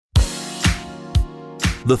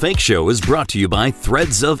The Fake Show is brought to you by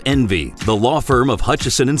Threads of Envy, the law firm of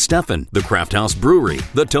Hutchison and Steffen, the Craft House Brewery,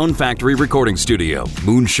 the Tone Factory Recording Studio,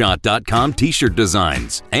 Moonshot.com T-shirt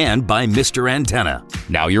designs, and by Mr. Antenna.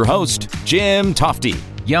 Now your host, Jim Tofte.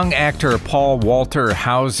 Young actor Paul Walter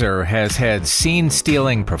Hauser has had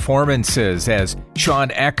scene-stealing performances as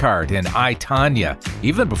Sean Eckhart in I, Tonya,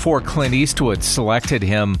 even before Clint Eastwood selected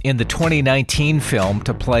him in the 2019 film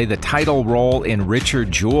to play the title role in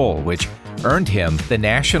Richard Jewell, which earned him the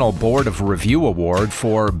National Board of Review Award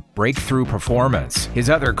for Breakthrough Performance. His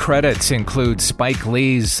other credits include Spike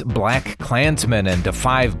Lee's Black Klansman and Da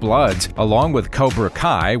 5 Bloods, along with Cobra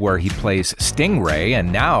Kai, where he plays Stingray,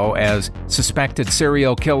 and now as suspected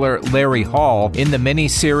serial killer Larry Hall in the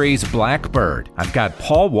miniseries Blackbird. I've got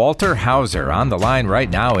Paul Walter Hauser on the line right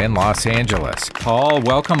now in Los Angeles. Paul,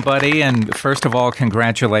 welcome, buddy, and first of all,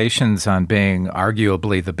 congratulations on being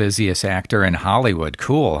arguably the busiest actor in Hollywood.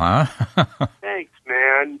 Cool, huh? Thanks,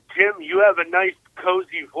 man. Jim, you have a nice,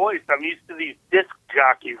 cozy voice. I'm used to these disc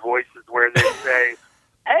jockey voices where they say,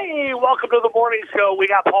 hey, welcome to the morning show. We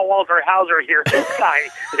got Paul Walter Hauser here. This guy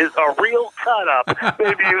is a real cut-up.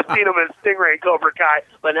 Maybe you've seen him in Stingray and Cobra Kai,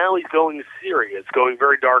 but now he's going serious, going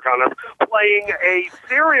very dark on us, playing a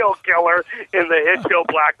serial killer in the hit show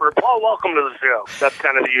Blackbird. Paul, welcome to the show. That's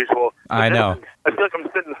kind of the usual. I know. I feel like I'm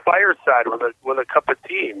sitting fireside with a cup of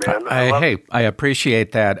tea, man. I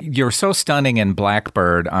appreciate that. You're so stunning in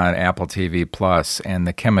Blackbird on Apple TV Plus, and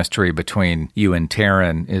the chemistry between you and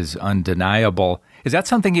Taryn is undeniable. Is that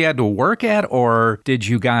something you had to work at, or did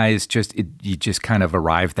you guys just kind of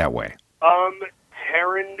arrive that way?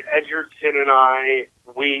 Taryn Edgerton and I,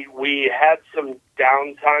 we had some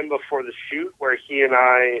downtime before the shoot where he and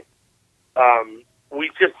I, we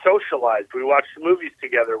just socialized. We watched movies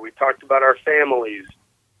together. We talked about our families.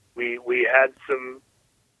 We had some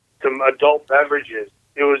adult beverages.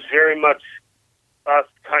 It was very much us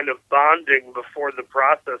kind of bonding before the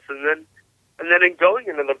process, and then in going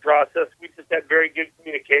into the process, we just had very good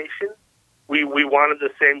communication. We wanted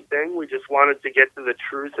the same thing. We just wanted to get to the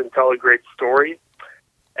truth and tell a great story,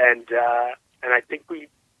 and I think we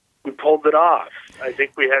pulled it off. I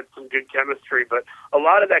think we had some good chemistry, but a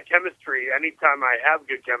lot of that chemistry, anytime I have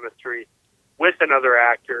good chemistry with another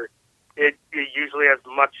actor, it usually has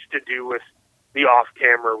much to do with the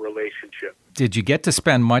off-camera relationship. Did you get to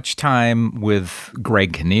spend much time with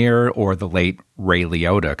Greg Kinnear or the late Ray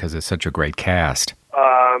Liotta, because it's such a great cast?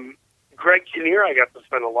 Greg Kinnear I got to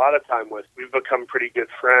spend a lot of time with. We've become pretty good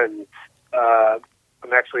friends.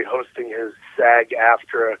 I'm actually hosting his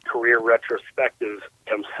SAG-AFTRA career retrospective.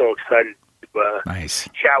 I'm so excited to nice.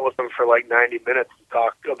 Chat with him for like 90 minutes and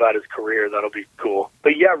talk about his career. That'll be cool.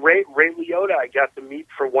 But yeah, Ray Liotta I got to meet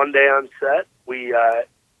for one day on set.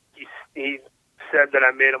 He said that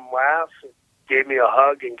I made him laugh, gave me a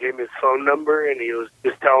hug, and gave me his phone number, and he was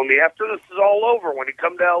just telling me, after this is all over, when you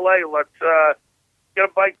come to L.A., let's get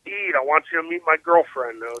a bite to eat. I want you to meet my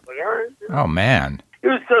girlfriend. And I was like, all right. Oh, man. It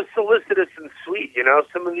was so solicitous and sweet, you know.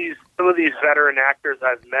 Some of these veteran actors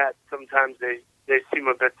I've met, sometimes they seem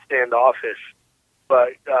a bit standoffish, but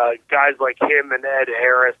guys like him and Ed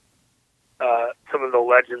Harris, some of the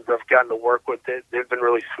legends I've gotten to work with, they've been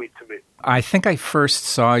really sweet to me. I think I first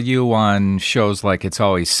saw you on shows like It's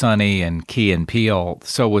Always Sunny and Key and Peele.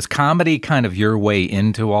 So was comedy kind of your way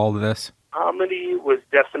into all of this? Comedy was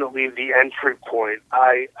definitely the entry point.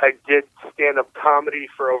 I did stand-up comedy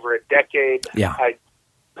for over a decade. Yeah. I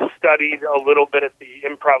studied a little bit at the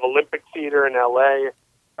Improv Olympic Theater in L.A.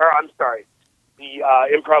 The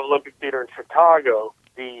Improv Olympic Theater in Chicago,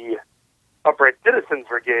 the Upright Citizens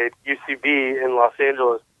Brigade, UCB, in Los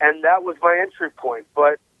Angeles, and that was my entry point.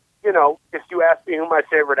 But, you know, if you ask me who my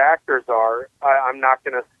favorite actors are, I'm not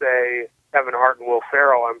going to say Kevin Hart and Will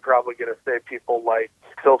Ferrell. I'm probably going to say people like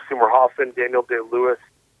Philip Seymour Hoffman, Daniel Day-Lewis,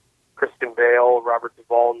 Kristen Bale, Robert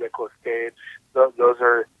Duvall, Nicolas Cage. Those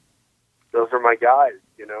are my guys,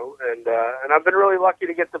 you know, and I've been really lucky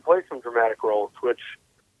to get to play some dramatic roles, which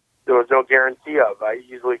there was no guarantee of. I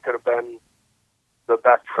easily could have been the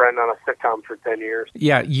best friend on a sitcom for 10 years.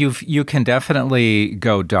 Yeah, you can definitely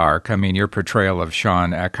go dark. I mean, your portrayal of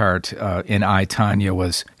Sean Eckhart in I, Tonya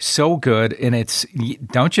was so good, and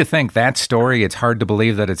don't you think that story, it's hard to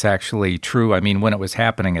believe that it's actually true? I mean, when it was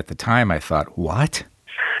happening at the time, I thought, what?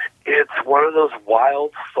 It's one of those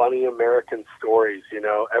wild, funny American stories, you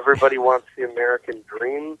know. Everybody wants the American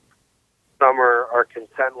dream. Some are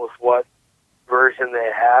content with what version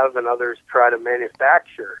they have, and others try to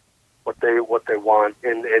manufacture what they want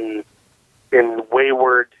in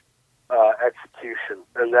wayward execution,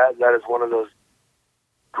 and that is one of those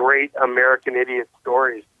great American idiot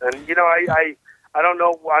stories. And you know, I don't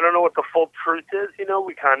know what the full truth is. You know,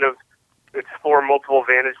 we kind of explore multiple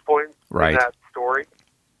vantage points right. in that story.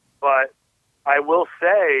 But I will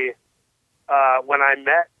say, when I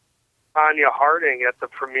met Anya Harding at the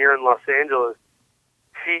premiere in Los Angeles,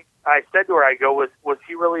 I said to her, I go, was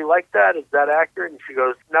he really like that? Is that accurate? And she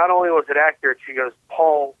goes, not only was it accurate, she goes,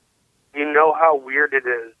 Paul, you know how weird it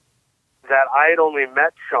is that I had only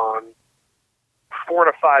met Sean 4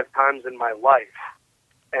 to 5 times in my life,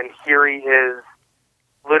 and here he is,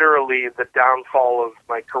 literally the downfall of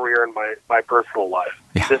my career and my personal life.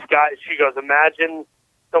 Yeah. This guy, she goes, imagine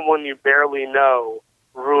someone you barely know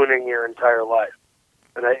ruining your entire life.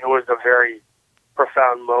 And it was a very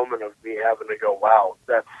profound moment of me having to go, wow,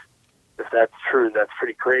 if that's true, that's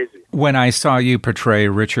pretty crazy. When I saw you portray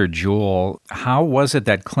Richard Jewell, how was it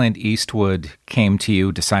that Clint Eastwood came to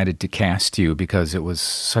you, decided to cast you, because it was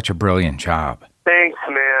such a brilliant job? Thanks,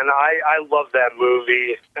 man. I love that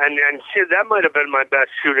movie. And shit, that might have been my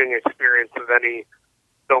best shooting experience of any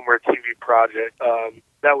film or TV project.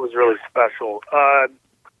 That was really special. I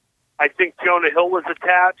think Jonah Hill was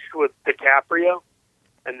attached with DiCaprio,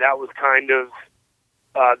 and that was kind of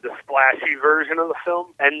the splashy version of the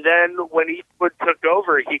film. And then when Eastwood took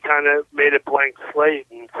over, he kind of made a blank slate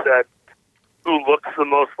and said, who looks the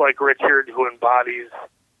most like Richard, who embodies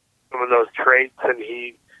some of those traits, and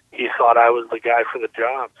he thought I was the guy for the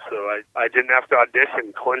job. So I didn't have to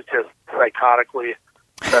audition. Clint just psychotically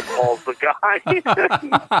said Paul's the guy. and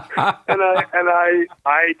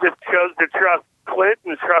I just chose to trust Clint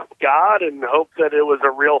and trust God and hope that it was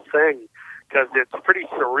a real thing, because it's pretty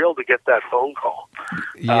surreal to get that phone call.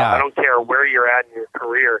 Yeah. I don't care where you're at in your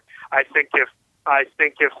career. I think if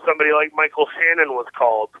somebody like Michael Shannon was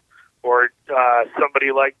called, or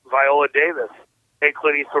somebody like Viola Davis, hey,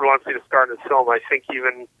 Clint Eastwood wants me to star in his film, I think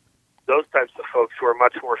even those types of folks who are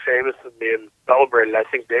much more famous than me and celebrated, I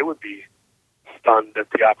think they would be stunned at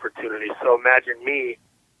the opportunity. So imagine me,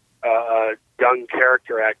 a young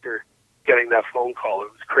character actor, getting that phone call.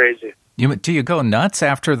 It was crazy. Do you go nuts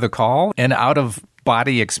after the call? An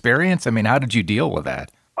out-of-body experience? I mean, how did you deal with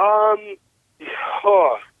that?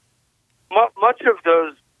 Much of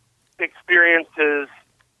those experiences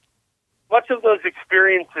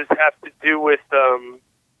have to do with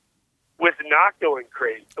not going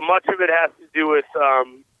crazy. Much of it has to do with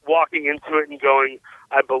walking into it and going,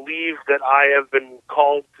 I believe that I have been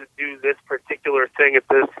called to do this particular thing at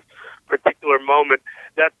this particular moment.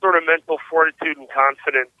 That sort of mental fortitude and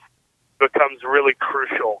confidence becomes really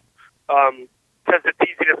crucial, because it's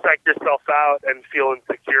easy to psych yourself out and feel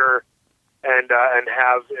insecure and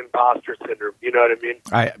have imposter syndrome. You know what I mean?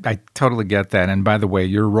 I totally get that. And by the way,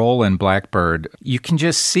 your role in Blackbird, you can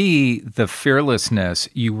just see the fearlessness.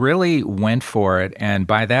 You really went for it. And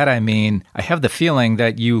by that, I mean, I have the feeling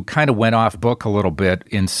that you kind of went off book a little bit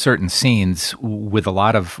in certain scenes with a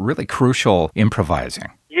lot of really crucial improvising.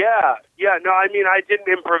 Yeah. No, I mean, I didn't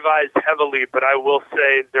improvise heavily, but I will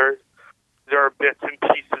say there are bits and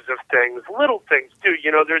pieces of things, little things too.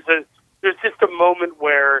 You know, there's just a moment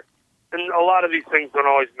where, and a lot of these things don't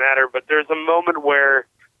always matter, but there's a moment where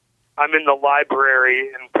I'm in the library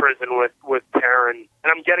in prison with Taryn,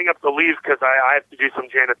 and I'm getting up to leave because I have to do some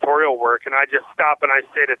janitorial work, and I just stop and I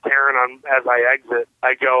say to Taryn as I exit,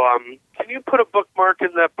 I go, can you put a bookmark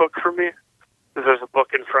in that book for me? Because there's a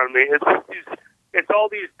book in front of me. It's all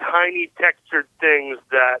these tiny textured things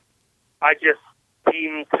that I just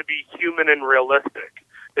deem to be human and realistic.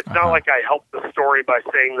 It's not like I helped the story by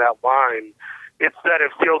saying that line. It's that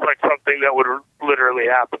it feels like something that would literally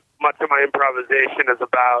happen. Much of my improvisation is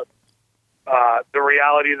about the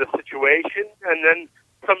reality of the situation, and then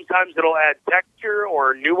sometimes it'll add texture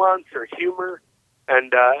or nuance or humor,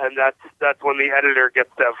 and that's when the editor gets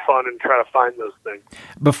to have fun and try to find those things.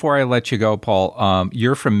 Before I let you go, Paul,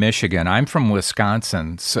 you're from Michigan. I'm from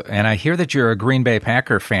Wisconsin, and I hear that you're a Green Bay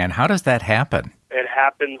Packer fan. How does that happen? It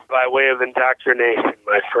happens by way of indoctrination,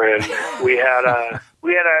 my friend. We had a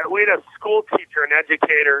school teacher, an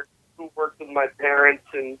educator who worked with my parents,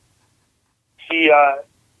 and he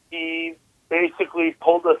basically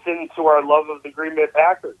pulled us into our love of the Green Bay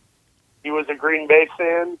Packers. He was a Green Bay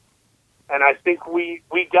fan, and I think we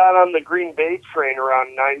got on the Green Bay train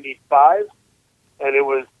around 95, and it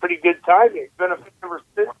was pretty good timing. It's been a few ever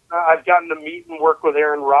since. I've gotten to meet and work with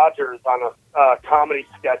Aaron Rodgers on a comedy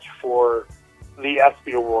sketch for the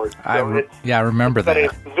ESPY Awards. So I remember that.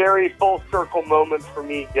 It's been a very full circle moment for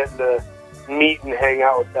me getting to meet and hang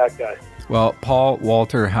out with that guy. Well, Paul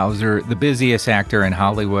Walter Hauser, the busiest actor in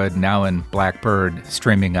Hollywood, now in Blackbird,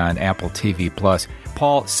 streaming on Apple TV+.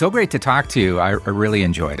 Paul, so great to talk to you. I really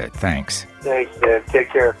enjoyed it. Thanks. Thanks, man. Take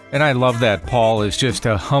care. And I love that Paul is just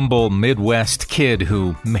a humble Midwest kid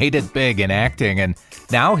who made it big in acting, and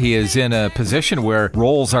now he is in a position where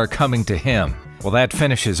roles are coming to him. Well, that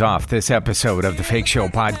finishes off this episode of the Fake Show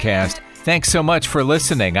podcast. Thanks so much for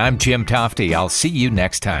listening. I'm Jim Tofte. I'll see you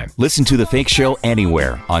next time. Listen to The Fake Show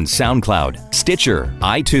anywhere on SoundCloud, Stitcher,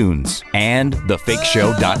 iTunes, and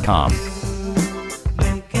thefakeshow.com.